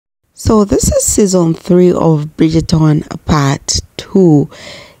So this is season 3 of Bridgerton part 2.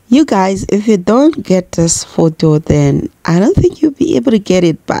 You guys, if you don't get this photo, then I don't think you'll be able to get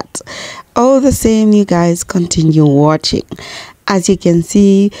it, but all the same, you guys continue watching. As you can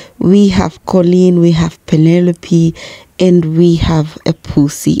see, we have Colleen, we have Penelope, and we have a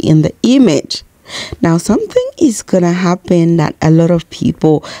pussy in the image. Now something is gonna happen that a lot of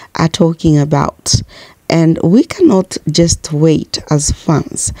people are talking about, and we cannot just wait as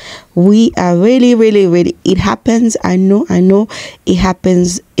fans. We are really ready. It happens. I know it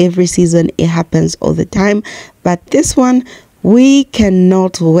happens every season, it happens all the time, but this one we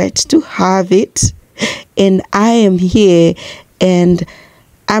cannot wait to have it. And I am here and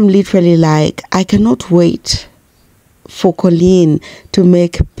I'm literally like, I cannot wait for Colleen to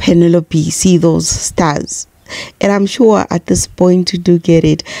make Penelope see those stars. And I'm sure at this point you do get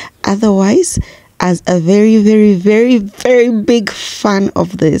it. Otherwise, as a very big fan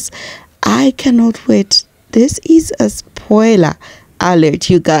of this, I cannot wait. This is a spoiler alert,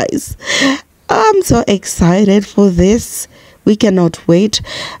 you guys. I'm so excited for this. We cannot wait.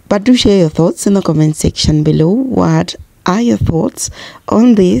 But do share your thoughts in the comment section below. What are your thoughts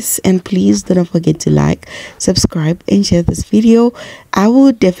on this? And please do not forget to like, subscribe, and share this video. I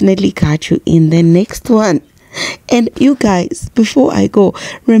will definitely catch you in the next one. And you guys, before I go,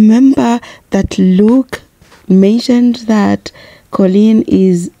 remember that Luke mentioned that Colleen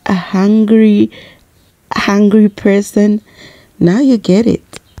is a hungry person. Now you get it.